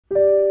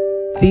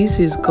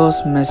This is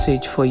God's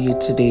message for you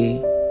today,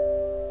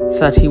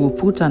 that He will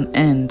put an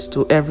end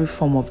to every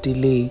form of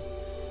delay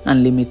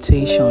and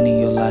limitation in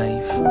your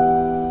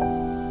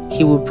life.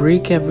 He will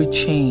break every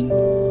chain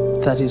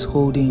that is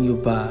holding you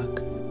back.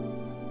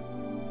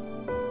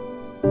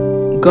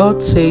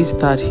 God says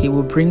that He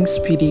will bring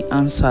speedy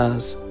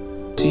answers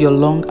to your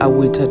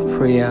long-awaited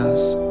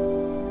prayers,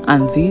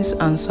 and these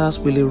answers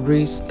will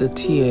erase the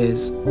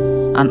tears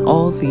and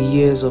all the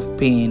years of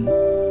pain,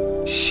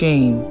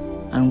 shame,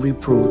 and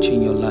reproach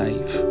in your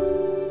life.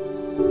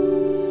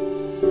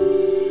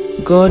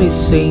 God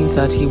is saying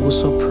that He will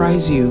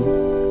surprise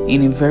you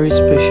in a very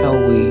special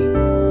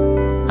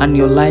way, and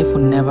your life will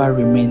never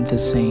remain the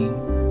same.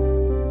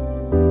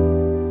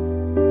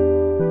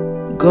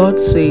 God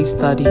says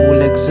that He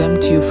will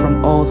exempt you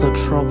from all the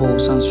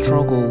troubles and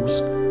struggles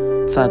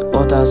that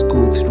others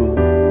go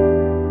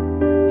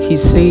through. He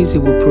says He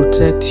will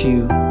protect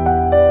you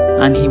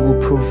and He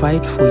will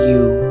provide for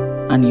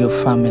you and your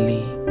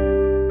family.